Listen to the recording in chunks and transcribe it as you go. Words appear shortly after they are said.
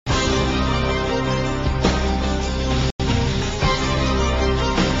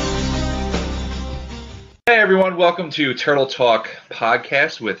Hey everyone, welcome to Turtle Talk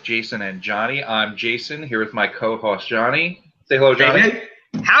podcast with Jason and Johnny. I'm Jason here with my co-host Johnny. Say hello, Johnny. David?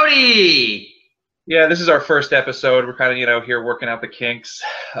 Howdy! Yeah, this is our first episode. We're kind of, here working out the kinks.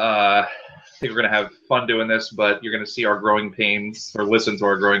 I think we're gonna have fun doing this, but you're gonna see our growing pains, or listen to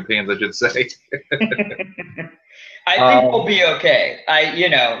our growing pains, I should say. I think we'll be okay.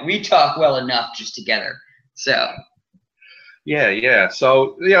 We talk well enough just together. So. Yeah.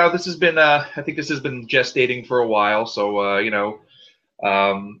 So, this has been, I think this has been gestating for a while. So, I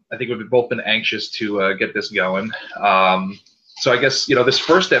think we've both been anxious to get this going. So I guess, this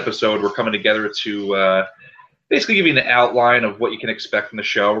first episode, we're coming together to basically give you an outline of what you can expect from the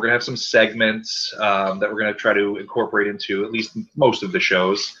show. We're going to have some segments that we're going to try to incorporate into at least most of the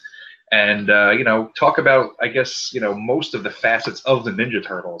shows. And, talk about, I guess, most of the facets of the Ninja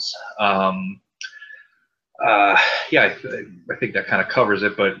Turtles. I think that kind of covers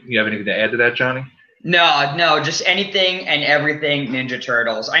it, but you have anything to add to that, Johnny? No, just anything and everything Ninja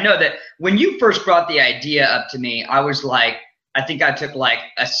Turtles. I know that when you first brought the idea up to me, I was like, I think I took like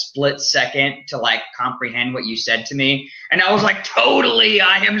a split second to like comprehend what you said to me. And I was like, totally,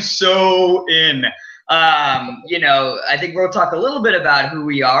 I am so in. I think we'll talk a little bit about who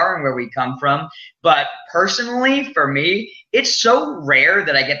we are and where we come from. But personally, for me, it's so rare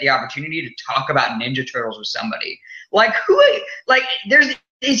that I get the opportunity to talk about Ninja Turtles with somebody. There's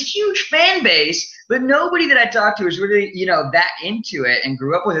this huge fan base, but nobody that I talk to is really, that into it and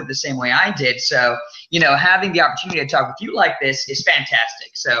grew up with it the same way I did. So, having the opportunity to talk with you like this is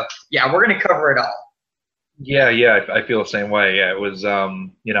fantastic. So, yeah, we're going to cover it all. Yeah, I feel the same way. Yeah, it was, I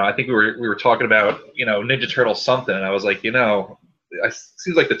think we were talking about, Ninja Turtles something, and I was like, it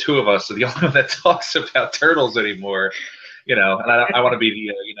seems like the two of us are the only one that talks about turtles anymore, and I want to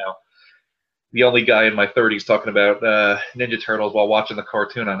be the only guy in my 30s talking about Ninja Turtles while watching the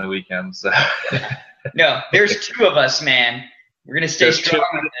cartoon on the weekends. So. No, there's two of us, man. We're gonna stay strong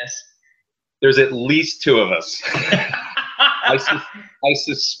on this. There's at least two of us. I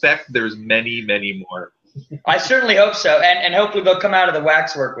suspect there's many, many more. I certainly hope so, and hopefully they'll come out of the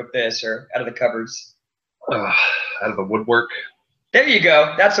waxwork with this, or out of the cupboards. Out of the woodwork. There you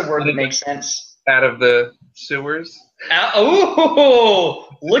go. That's a word that makes sense. Out of the sewers. Oh,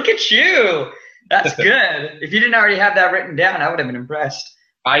 look at you. That's good. If you didn't already have that written down, I would have been impressed.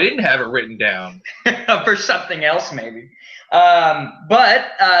 I didn't have it written down. For something else, maybe. So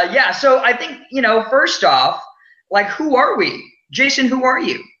I think, first off, who are we? Jason, who are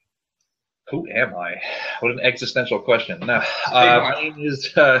you? Who am I? What an existential question. No, my name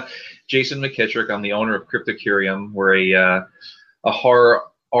is Jason McKittrick. I'm the owner of Cryptocurium. We're a horror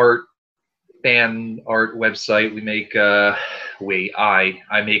art fan art website. We make I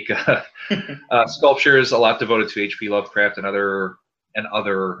make sculptures, a lot devoted to H.P. Lovecraft and other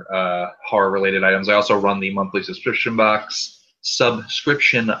horror related items. I also run the monthly subscription box. Sorry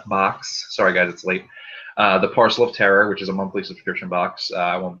guys, it's late. The Parcel of Terror, which is a monthly subscription box.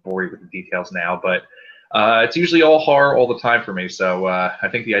 I won't bore you with the details now, but it's usually all horror all the time for me. So I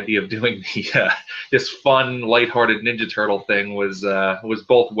think the idea of doing this fun, lighthearted Ninja Turtle thing was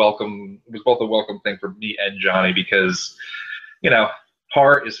both welcome. Was both a welcome thing for me and Johnny because,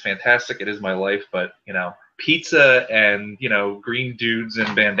 horror is fantastic. It is my life, but pizza and green dudes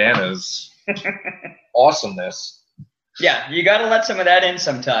and bandanas, awesomeness. Yeah, you got to let some of that in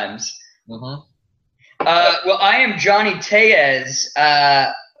sometimes. Mm-hmm. Well, I am Johnny Tellez,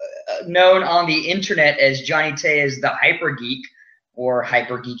 known on the internet as Johnny Tellez the Hyper Geek, or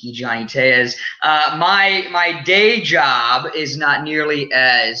Hyper Geeky Johnny Tellez. My day job is not nearly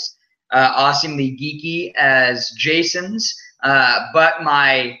as awesomely geeky as Jason's, but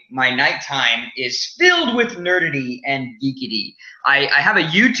my nighttime is filled with nerdity and geekity. I have a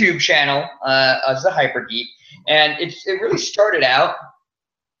YouTube channel as the Hyper Geek, and it really started out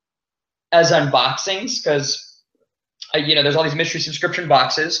as unboxings because there's all these mystery subscription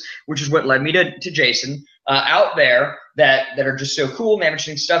boxes, which is what led me to Jason out there that are just so cool and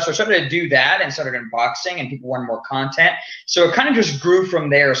interesting stuff. So I started to do that and started unboxing, and people wanted more content. So it kind of just grew from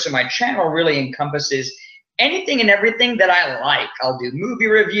there. So my channel really encompasses anything and everything that I like. I'll do movie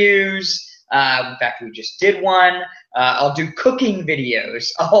reviews. In fact, we just did one. I'll do cooking videos.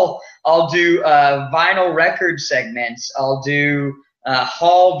 I'll do vinyl record segments. I'll do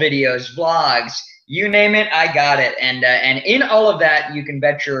haul videos, vlogs, you name it, I got it. And in all of that, you can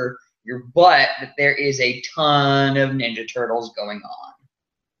bet your butt that there is a ton of Ninja Turtles going on.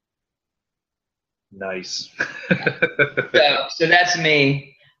 Nice. So that's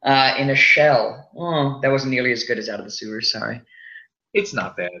me in a shell. Oh, that wasn't nearly as good as Out of the Sewers. Sorry. It's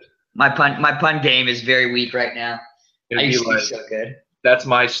not bad. My pun game is very weak right now. It'd I used be to be so good. That's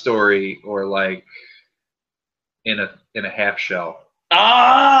my story, or like in a half shell.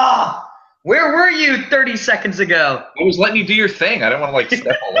 Ah, where were you 30 seconds ago? I was letting you do your thing. I don't want to like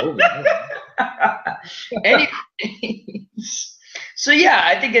step all over you. Anyways, so yeah,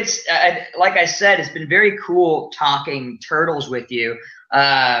 I think it's like I said, it's been very cool talking turtles with you.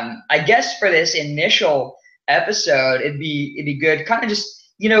 I guess for this initial episode, it'd be good, kind of just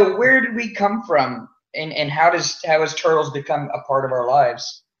where did we come from, and how has turtles become a part of our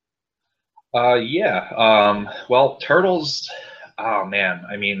lives? Yeah. Well, turtles. Oh man.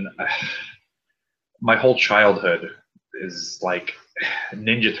 I mean, my whole childhood is like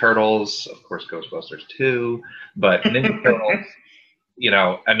Ninja Turtles, of course, Ghostbusters too, but Ninja Turtles.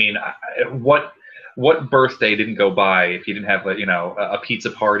 I mean, what birthday didn't go by if you didn't have a pizza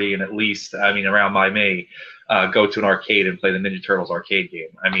party and at least, I mean, around by me, go to an arcade and play the Ninja Turtles arcade game.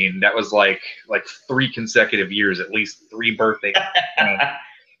 I mean, that was like 3 consecutive years, at least 3 birthdays.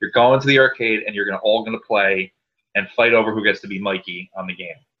 You're going to the arcade and you're all gonna play and fight over who gets to be Mikey on the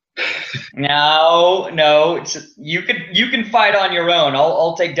game. No, you can fight on your own.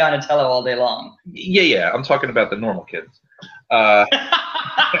 I'll take Donatello all day long. Yeah. I'm talking about the normal kids.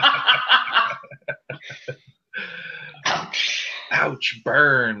 Ouch,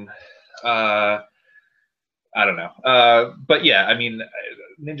 burn. I don't know. But yeah, I mean,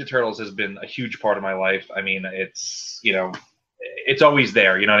 Ninja Turtles has been a huge part of my life. I mean, it's it's always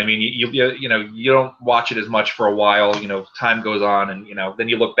there. You know what I mean? You don't watch it as much for a while. Time goes on, and then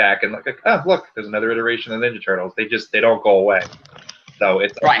you look back and like, oh, look, there's another iteration of the Ninja Turtles. They don't go away. So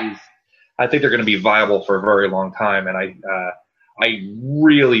it's right. Always, I think they're going to be viable for a very long time, and I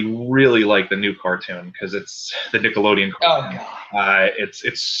really, really like the new cartoon because it's the Nickelodeon cartoon. Oh God.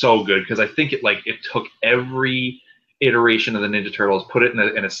 It's so good because I think it took every iteration of the Ninja Turtles, put it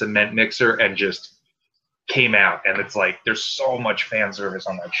in a cement mixer, and just came out. And it's like there's so much fan service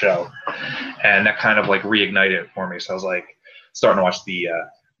on that show, and that kind of like reignited it for me. So I was like starting to watch the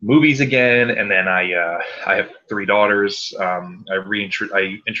movies again, and then I have 3 daughters. I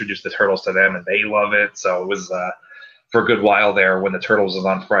introduced the Turtles to them, and they love it. So it was. For a good while there, when the Turtles was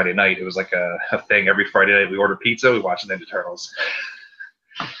on Friday night, it was like a thing. Every Friday night, we order pizza, we watch the Ninja Turtles.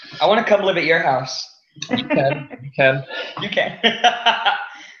 I want to come live at your house. You can.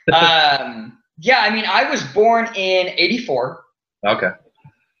 Yeah, I mean, I was born in '84. Okay.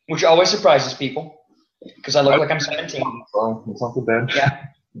 Which always surprises people because I look like I'm 17. Well, it's not too bad. Yeah.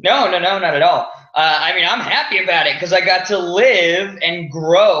 No, not at all. I mean, I'm happy about it because I got to live and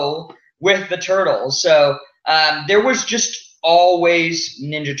grow with the Turtles. So. There was just always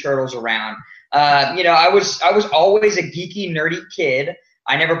Ninja Turtles around. I was always a geeky, nerdy kid.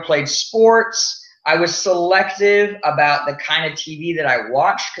 I never played sports. I was selective about the kind of TV that I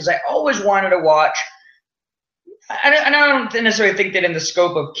watched because I always wanted to watch. I don't necessarily think that in the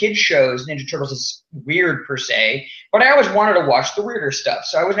scope of kids shows, Ninja Turtles is weird per se, but I always wanted to watch the weirder stuff.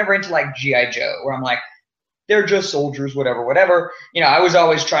 So I was never into like G.I. Joe, where I'm like, they're just soldiers, whatever. I was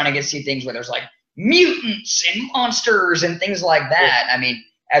always trying to see things where there's like mutants and monsters and things like that. I mean,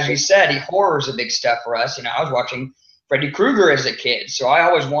 as you said, horror is a big stuff for us. I was watching Freddy Krueger as a kid, so I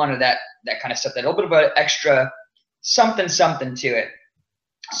always wanted that kind of stuff, that little bit of an extra something to it.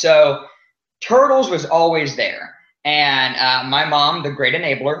 So Turtles was always there, and my mom, the great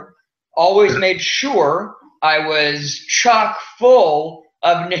enabler, always made sure I was chock full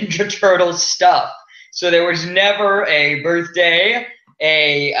of Ninja Turtles stuff. So there was never a birthday,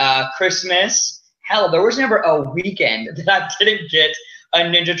 a Christmas. Hell, there was never a weekend that I didn't get a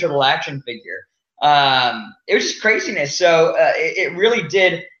Ninja Turtle action figure. It was just craziness. So it really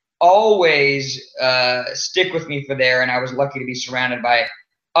did always stick with me for there, and I was lucky to be surrounded by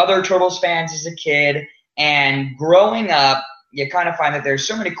other Turtles fans as a kid. And growing up, you kind of find that there's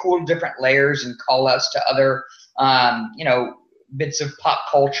so many cool different layers and call-outs to other, bits of pop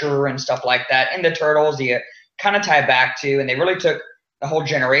culture and stuff like that. In the Turtles, you kind of tie back to, and they really took the whole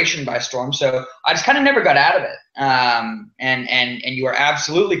generation by storm. So I just kind of never got out of it. And you are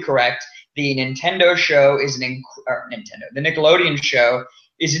absolutely correct. The Nintendo show is the Nickelodeon show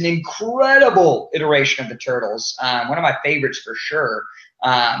is an incredible iteration of the Turtles. One of my favorites for sure.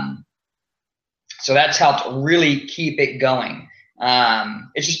 So that's helped really keep it going.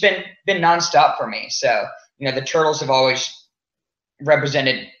 It's just been nonstop for me. So, the Turtles have always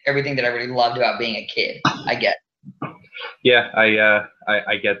represented everything that I really loved about being a kid, I guess. Yeah,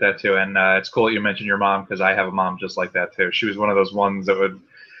 I get that too, and it's cool that you mentioned your mom because I have a mom just like that too. She was one of those ones that would,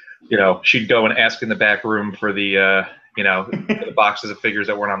 she'd go and ask in the back room for the, the boxes of figures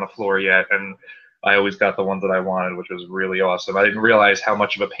that weren't on the floor yet, and I always got the ones that I wanted, which was really awesome. I didn't realize how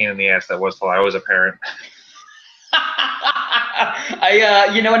much of a pain in the ass that was till I was a parent.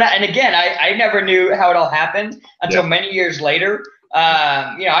 And again, I never knew how it all happened until many years later.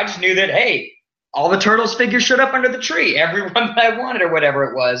 I just knew that, hey, all the Turtles figures showed up under the tree, every one that I wanted or whatever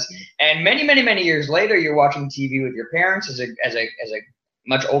it was. And many, many, many years later, you're watching TV with your parents as a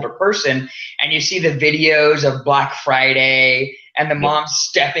much older person, and you see the videos of Black Friday and the mom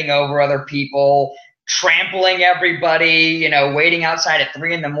stepping over other people, trampling everybody, waiting outside at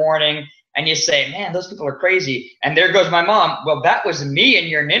 3 a.m. And you say, man, those people are crazy. And there goes my mom. Well, that was me and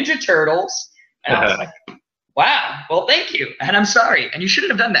your Ninja Turtles. And I was like, wow, well, thank you. And I'm sorry. And you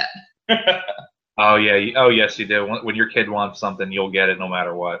shouldn't have done that. Oh, yeah. Oh, yes, you do. When your kid wants something, you'll get it no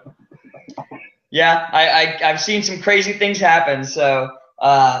matter what. Yeah, I've seen some crazy things happen. So,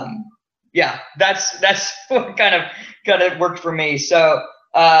 that's what kind of worked for me. So,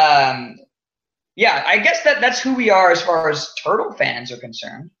 I guess that's who we are as far as Turtle fans are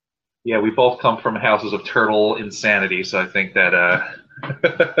concerned. Yeah, we both come from houses of turtle insanity, so I think that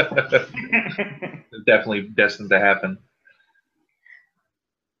definitely destined to happen.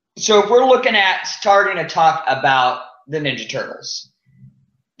 So if we're looking at starting to talk about the Ninja Turtles,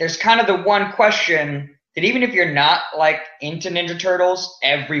 there's kind of the one question that even if you're not like into Ninja Turtles,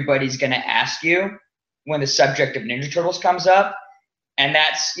 everybody's going to ask you when the subject of Ninja Turtles comes up. And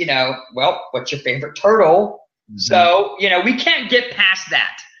that's, what's your favorite turtle? Mm-hmm. So, we can't get past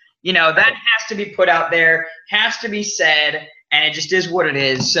that. That has to be put out there, has to be said, and it just is what it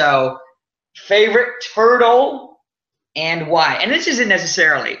is. So, favorite turtle and why? And this isn't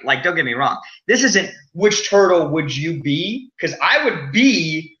necessarily, don't get me wrong, this isn't which turtle would you be? Because I would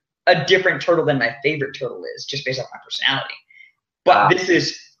be a different turtle than my favorite turtle is, just based on my personality. But this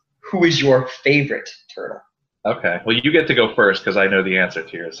is who is your favorite turtle? Okay. Well, you get to go first because I know the answer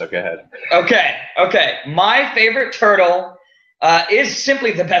to yours, so go ahead. Okay. My favorite turtle is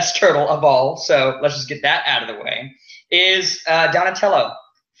simply the best turtle of all, so let's just get that out of the way, is Donatello.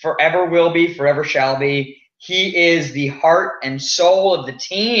 Forever will be, forever shall be. He is the heart and soul of the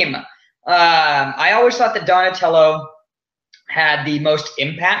team. I always thought that Donatello had the most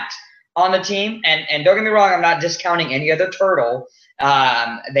impact on the team, and don't get me wrong, I'm not discounting any other turtle.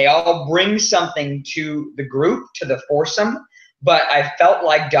 They all bring something to the group, to the foursome, but I felt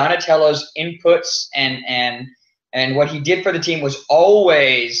like Donatello's inputs and what he did for the team was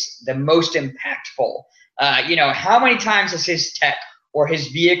always the most impactful. How many times has his tech or his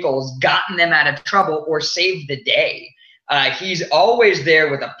vehicles gotten them out of trouble or saved the day? He's always there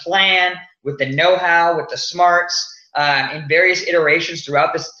with a plan, with the know-how, with the smarts. In various iterations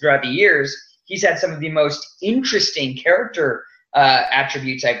throughout the years, he's had some of the most interesting character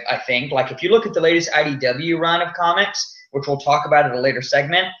attributes, I think. Like if you look at the latest IDW run of comics, which we'll talk about in a later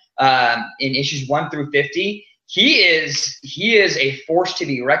segment, in issues 1 through 50, he is a force to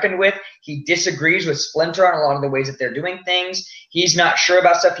be reckoned with. He disagrees with Splinter on a lot of the ways that they're doing things. He's not sure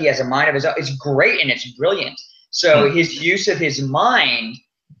about stuff. He has a mind of his own. It's great and it's brilliant. So his use of his mind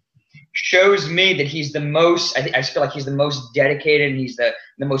shows me that he's the most. I feel like he's the most dedicated and he's the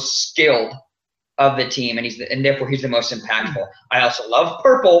most skilled of the team, and therefore he's the most impactful. I also love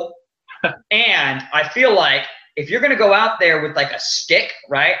purple, and I feel like if you're going to go out there with like a stick,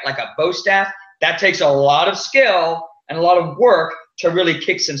 right, like a bow staff, that takes a lot of skill and a lot of work to really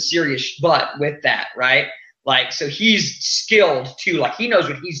kick some serious butt with that, right? Like, so he's skilled too. Like, he knows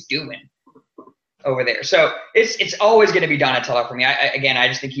what he's doing over there. So it's always going to be Donatello for me. I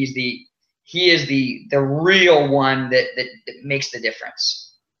just think he is the real one that makes the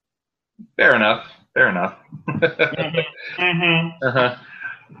difference. Fair enough. Mm-hmm.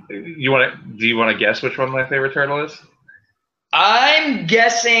 Do you want to guess which one my favorite turtle is? I'm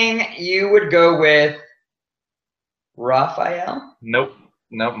guessing you would go with Raphael. Nope.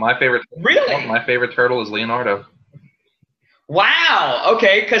 My favorite. Really? My favorite turtle is Leonardo. Wow.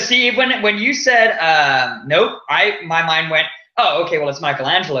 Okay. Because see, when you said nope, my mind went, oh, okay. Well, it's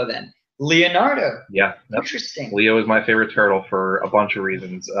Michelangelo then. Leonardo. Yeah. Interesting. Leo is my favorite turtle for a bunch of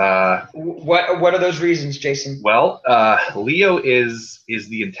reasons. What are those reasons, Jason? Well, Leo is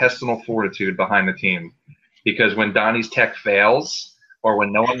the intestinal fortitude behind the team, because when Donnie's tech fails, or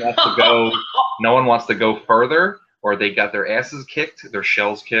when no one wants to go further, or they got their asses kicked, their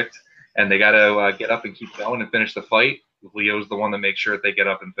shells kicked, and they got to get up and keep going and finish the fight, Leo's the one that makes sure that they get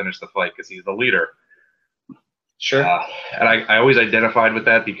up and finish the fight because he's the leader. Sure. And I always identified with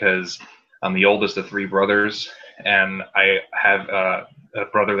that because I'm the oldest of 3 brothers, and I have a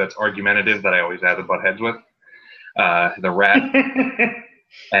brother that's argumentative that I always have to butt heads with, the rat.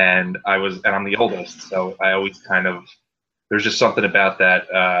 and I'm the oldest, so I always there's just something about that,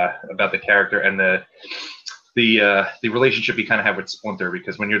 about the character and the relationship you kind of have with Splinter,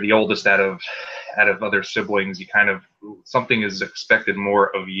 because when you're the oldest out of other siblings, you kind of, something is expected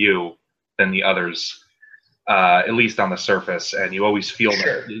more of you than the others, at least on the surface, and you always feel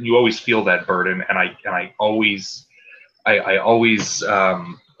Sure. that burden. And I always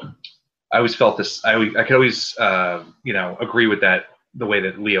felt this. I could always agree with that, the way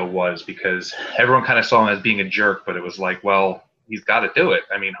that Leo was, because everyone kind of saw him as being a jerk, but it was like, well, he's got to do it.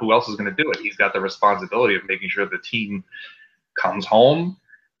 I mean, who else is going to do it? He's got the responsibility of making sure the team comes home,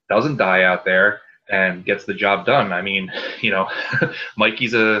 doesn't die out there, and gets the job done. I mean,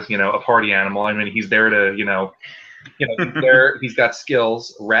 Mikey's a party animal. I mean, he's there to, he's there. He's got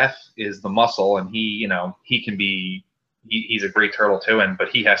skills. Raph is the muscle, and he can be. He's a great turtle too, but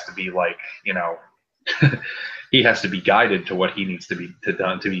he has to be like, he has to be guided to what he needs to be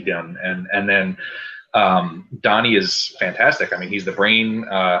done. And then Donnie is fantastic. I mean, he's the brain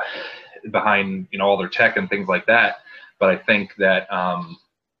behind all their tech and things like that. But I think that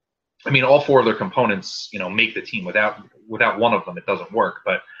all four of their components make the team. Without one of them, it doesn't work.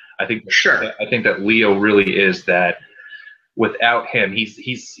 But I think that Leo really is that. Without him,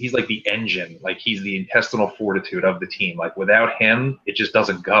 he's like the engine, like he's the intestinal fortitude of the team. Like without him, it just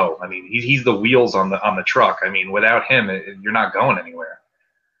doesn't go. I mean, he's the wheels on the truck. I mean, without him, you're not going anywhere.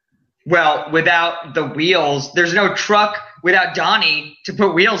 Well, without the wheels, there's no truck without Donnie to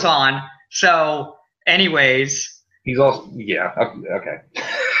put wheels on. So, anyways, he's also okay.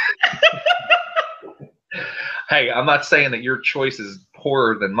 Hey, I'm not saying that your choice is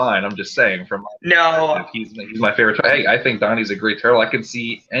poorer than mine. I'm just saying he's my favorite. Hey, I think Donnie's a great turtle. I can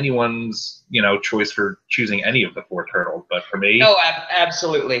see anyone's choice for choosing any of the four turtles, but for me,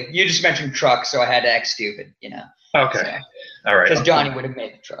 absolutely. You just mentioned truck, so I had to act stupid. Okay, so, all right. Because Donnie would have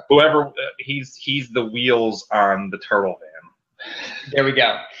made the truck. Whoever he's the wheels on the turtle van. There we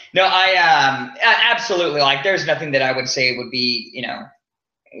go. No, I absolutely, like. There's nothing that I would say would be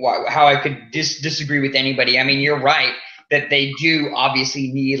how I could disagree with anybody. I mean, you're right that they do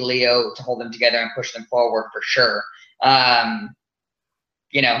obviously need Leo to hold them together and push them forward for sure.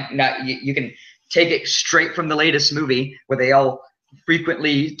 You can take it straight from the latest movie where they all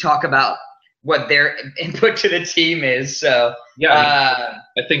frequently talk about what their input to the team is. So yeah,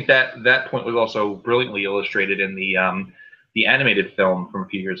 I think that point was also brilliantly illustrated in the animated film from a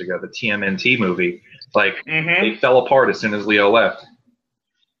few years ago, the TMNT movie. Like they fell apart as soon as Leo left.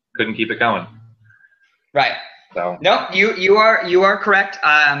 Couldn't keep it going. Right. So no, you are correct.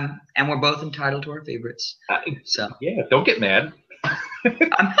 And we're both entitled to our favorites. So yeah, don't get mad. I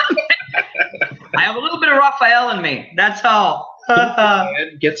have a little bit of Raphael in me. That's all.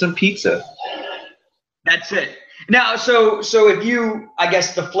 Get some pizza. That's it. Now, so if you, I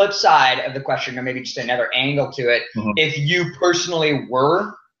guess the flip side of the question, or maybe just another angle to it, if you personally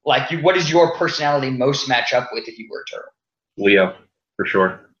were like, what does your personality most match up with if you were a turtle? Leo, for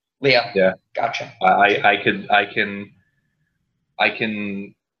sure. Leo. Yeah. Gotcha. I can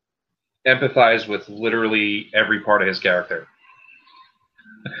empathize with literally every part of his character.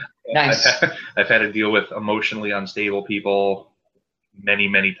 Nice. I've had to deal with emotionally unstable people many,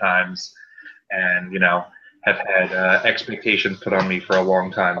 many times, and have had expectations put on me for a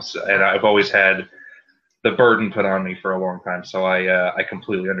long time, and I've always had the burden put on me for a long time. So I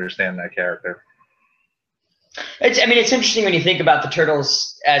completely understand that character. It's interesting when you think about the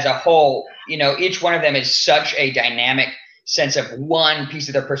turtles as a whole. Each one of them is such a dynamic sense of one piece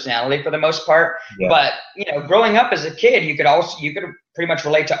of their personality for the most part. Yeah. But growing up as a kid, you could pretty much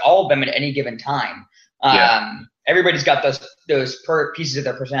relate to all of them at any given time. Everybody's got those pieces of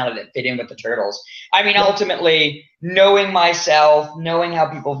their personality that fit in with the turtles. I mean, ultimately, knowing myself, knowing how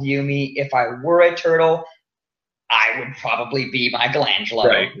people view me, if I were a turtle, I would probably be Michelangelo.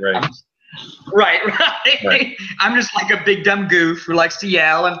 Right. I'm just like a big dumb goof who likes to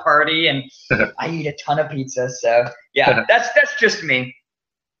yell and party, and I eat a ton of pizza. So yeah, that's just me.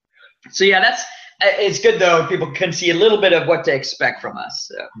 So yeah, it's good though. People can see a little bit of what to expect from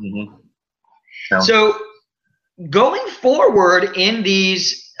us. So, so going forward in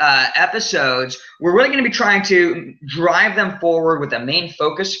these episodes, we're really going to be trying to drive them forward with a main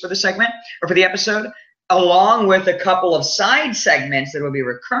focus for the segment or for the episode, along with a couple of side segments that will be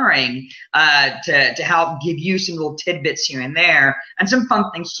recurring to help give you some little tidbits here and there and some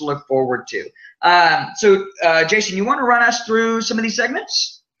fun things to look forward to. So, Jason, you want to run us through some of these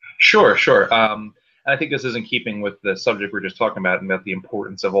segments? Sure. I think this is in keeping with the subject we're just talking about and about the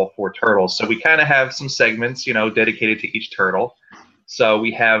importance of all four turtles. So we kind of have some segments, dedicated to each turtle. So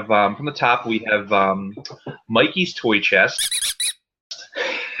we have, from the top, we have Mikey's Toy Chest.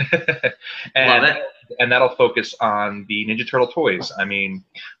 and Love it. and that'll focus on the Ninja Turtle toys. I mean,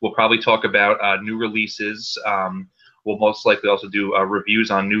 we'll probably talk about new releases. We'll most likely also do reviews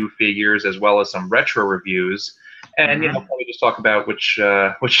on new figures as well as some retro reviews, and probably just talk about which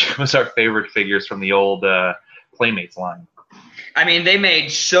was our favorite figures from the old Playmates line. I mean, they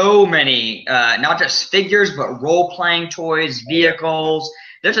made so many, not just figures, but role-playing toys, vehicles.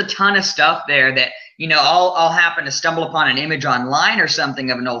 There's a ton of stuff there that, I'll happen to stumble upon an image online or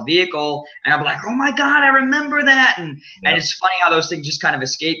something of an old vehicle, and I'll be like, oh my God, I remember that. And it's funny how those things just kind of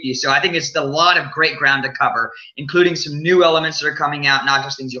escape you. So I think it's a lot of great ground to cover, including some new elements that are coming out, not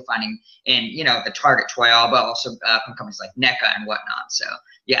just things you'll find in the Target toy aisle, but also from companies like NECA and whatnot. So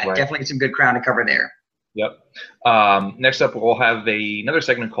yeah, definitely some good ground to cover there. Yep. Next up, we'll have another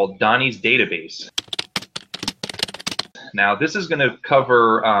segment called Donnie's Database. Now, this is going to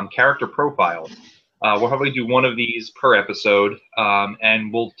cover character profile. We'll probably do one of these per episode,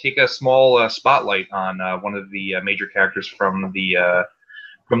 and we'll take a small spotlight on one of the major characters from the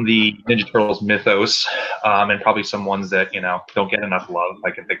Ninja Turtles mythos, and probably some ones that don't get enough love.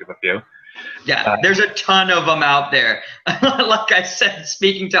 I can think of a few. Yeah, there's a ton of them out there. Like I said,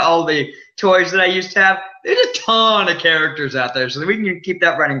 speaking to all the toys that I used to have, there's a ton of characters out there, so we can keep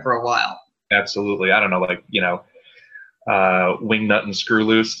that running for a while. Absolutely. I don't know, like, Wingnut and Screw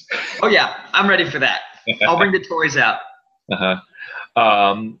Loose. Oh, yeah, I'm ready for that. I'll bring the toys out.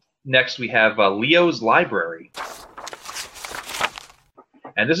 Next, we have Leo's Library.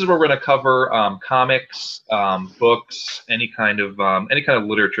 And this is where we're going to cover comics, books, any kind of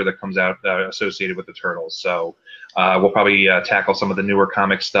literature that comes out associated with the Turtles. So we'll probably tackle some of the newer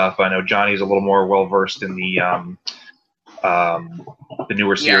comic stuff. I know Johnny's a little more well versed in the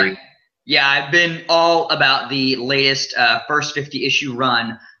newer series. Yeah, I've been all about the latest first 50 issue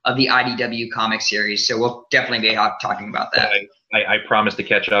run of the IDW comic series. So we'll definitely be talking about that. I promised to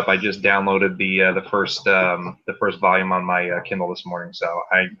catch up. I just downloaded the first volume on my Kindle this morning, so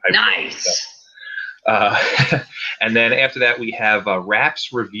I nice. And then after that, we have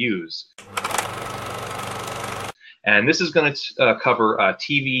Raps Reviews, and this is going to cover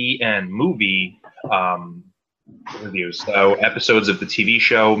TV and movie reviews. So episodes of the TV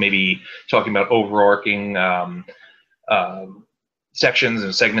show, maybe talking about overarching sections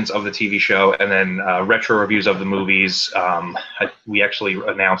and segments of the TV show, and then retro reviews of the movies. We actually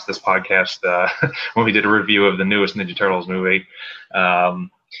announced this podcast when we did a review of the newest Ninja Turtles movie. So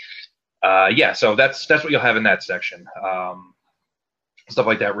that's what you'll have in that section. Stuff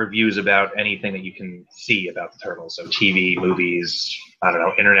like that, reviews about anything that you can see about the Turtles. So TV, movies, I don't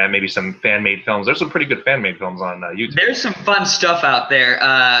know, internet, maybe some fan-made films. There's some pretty good fan-made films on YouTube. There's some fun stuff out there.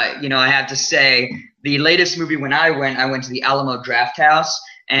 I have to say, the latest movie when I went to the Alamo Drafthouse,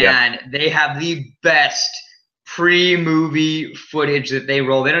 and they have the best pre-movie footage that they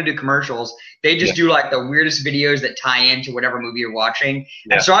roll. They don't do commercials. They just do like the weirdest videos that tie into whatever movie you're watching.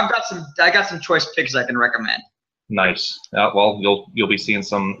 Yeah. And so I got some choice picks I can recommend. Nice. Well, you'll be seeing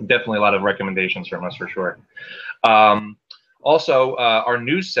definitely a lot of recommendations from us for sure. Also, our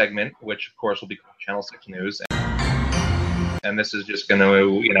news segment, which of course will be called Channel 6 News, and this is just going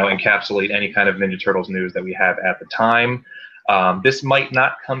to encapsulate any kind of Ninja Turtles news that we have at the time. This might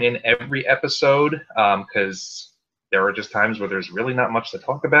not come in every episode because there are just times where there's really not much to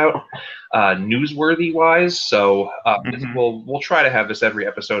talk about newsworthy wise. So we'll try to have this every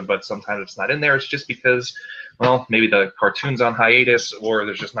episode, but sometimes it's not in there. It's just because, well, maybe the cartoon's on hiatus or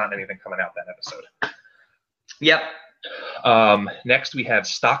there's just not anything coming out that episode. Yep. Next, we have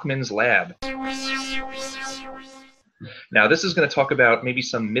Stockman's Lab. Now, this is going to talk about maybe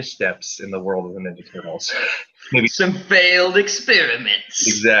some missteps in the world of the Ninja Turtles. Maybe some failed experiments.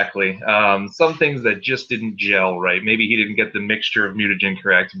 Exactly. Some things that just didn't gel right. Maybe he didn't get the mixture of mutagen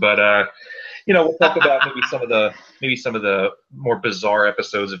correct. But we'll talk about maybe some of the more bizarre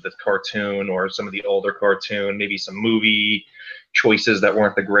episodes of the cartoon or some of the older cartoon. Maybe some movie choices that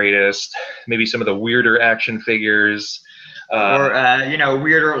weren't the greatest. Maybe some of the weirder action figures. Or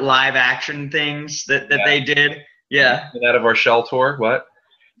weirder live action things that they did. Yeah. Out of our shell tour, what?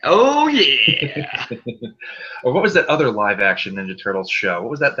 Oh, yeah. Or what was that other live-action Ninja Turtles show?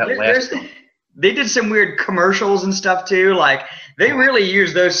 What was that last one? They did some weird commercials and stuff, too. Like, they really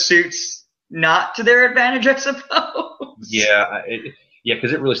used those suits not to their advantage, I suppose. Yeah,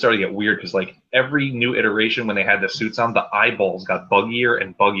 because it really started to get weird because, like, every new iteration when they had the suits on, the eyeballs got buggier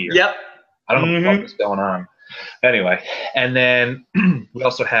and buggier. Yep. I don't know what was going on. Anyway, and then we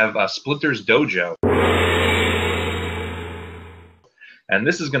also have Splinter's Dojo. And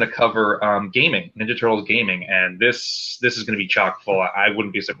this is going to cover gaming, Ninja Turtles gaming, and this is going to be chock full. I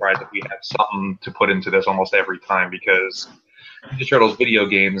wouldn't be surprised if we have something to put into this almost every time because Ninja Turtles video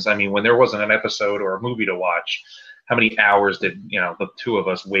games, I mean, when there wasn't an episode or a movie to watch, how many hours did, the two of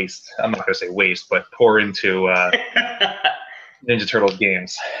us waste? I'm not going to say waste, but pour into Ninja Turtles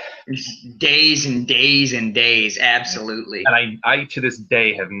games. Days and days and days, absolutely. And I to this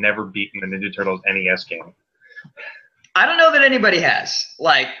day have never beaten the Ninja Turtles NES game. I don't know that anybody has.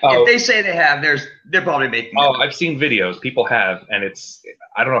 Like, if they say they have, they're probably making it. I've seen videos. People have, and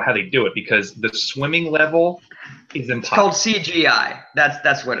I don't know how they do it because the swimming level is impossible. It's called CGI.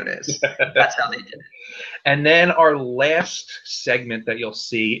 That's what it is. That's how they did it. And then our last segment that you'll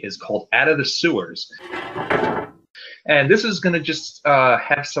see is called Out of the Sewers. And this is going to just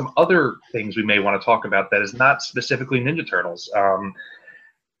have some other things we may want to talk about that is not specifically Ninja Turtles.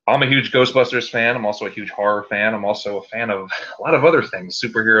 I'm a huge Ghostbusters fan. I'm also a huge horror fan. I'm also a fan of a lot of other things,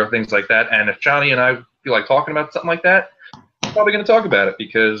 superhero things like that. And if Johnny and I feel like talking about something like that, we're probably going to talk about it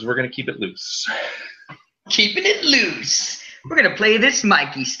because we're going to keep it loose. Keeping it loose. We're going to play this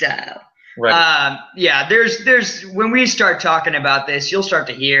Mikey style. Right. Yeah, there's when we start talking about this, you'll start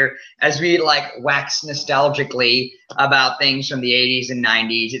to hear as we like wax nostalgically about things from the 80s and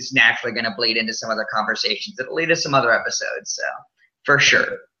 90s. It's naturally going to bleed into some other conversations. It'll lead to some other episodes. So for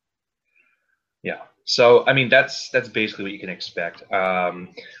sure. Yeah. So, I mean, that's basically what you can expect.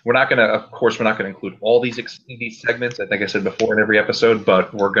 We're not going to include all these segments. I think I said before in every episode,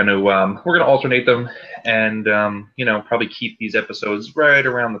 but we're going to alternate them and, probably keep these episodes right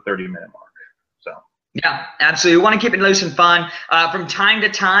around the 30-minute mark. So. Yeah, absolutely. We want to keep it loose and fun. From time to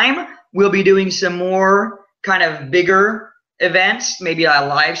time, we'll be doing some more kind of bigger events, maybe a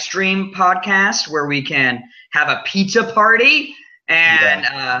live stream podcast where we can have a pizza party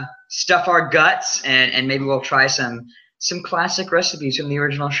and stuff our guts, and maybe we'll try some classic recipes from the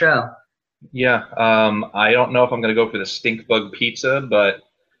original show. Yeah, I don't know if I'm going to go for the stink bug pizza, but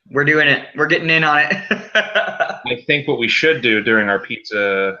we're doing it. We're getting in on it. I think what we should do during our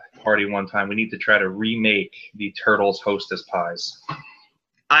pizza party one time, we need to try to remake the Turtles Hostess pies.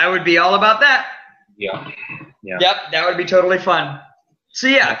 I would be all about that. Yeah. Yep, that would be totally fun. So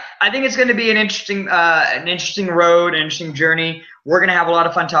yeah, I think it's going to be an interesting road, an interesting journey. We're going to have a lot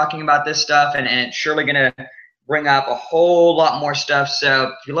of fun talking about this stuff, and it's surely going to bring up a whole lot more stuff. So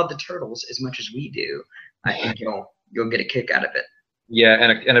if you love the Turtles as much as we do, I think you'll get a kick out of it. Yeah,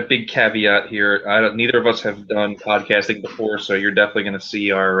 and a big caveat here: neither of us have done podcasting before, so you're definitely going to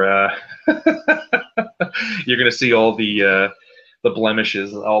see our you're going to see all the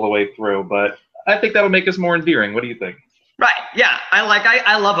blemishes all the way through. But I think that'll make us more endearing. What do you think? Right. Yeah.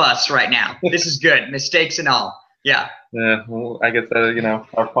 I love us right now. This is good. Mistakes and all. Yeah. Yeah. Well, I guess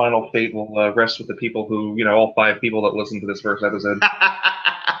our final fate will rest with the people who, all 5 people that listen to this first episode.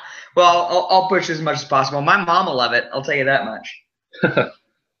 Well, I'll push as much as possible. My mom will love it. I'll tell you that much.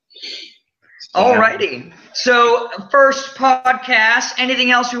 Alrighty. So first podcast. Anything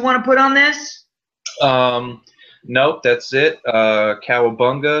else we want to put on this? Nope. That's it.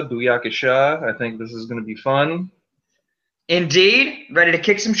 Cowabunga, Booyakasha. I think this is going to be fun. Indeed. Ready to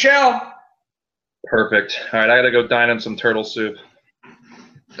kick some shell. Perfect. All right, I got to go dine on some turtle soup.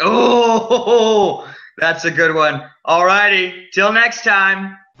 Oh, that's a good one. All righty. Till next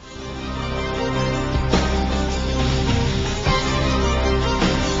time.